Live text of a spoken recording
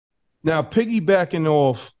Now, piggybacking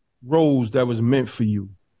off roles that was meant for you,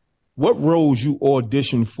 what roles you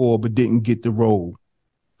auditioned for but didn't get the role?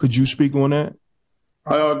 Could you speak on that?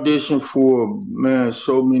 I auditioned for, man,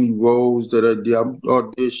 so many roles that I did. I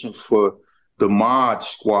auditioned for the Mod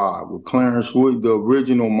Squad with Clarence Wood, the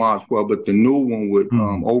original Mod Squad, but the new one with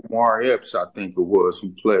Hmm. Omar Epps, I think it was,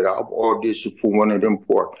 who played. I auditioned for one of them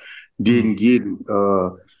parts. Didn't Hmm. get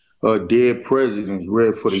it. Dead Presidents,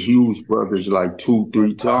 read for the Hughes brothers like two,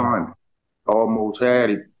 three Wow. times. Almost had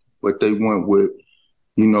it, but they went with,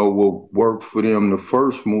 what worked for them. The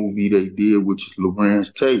first movie they did, which is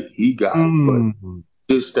Lorenz Tate, he got it, but Mm.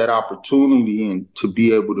 just that opportunity and to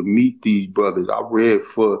be able to meet these brothers.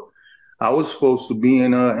 I was supposed to be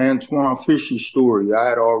in Antoine Fisher's story. I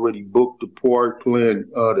had already booked the part playing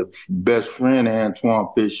the best friend of Antoine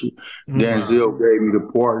Fisher. Mm. Denzel gave me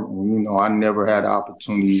the part, and I never had the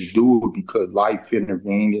opportunity to do it because life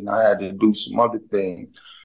intervened and I had to do some other things.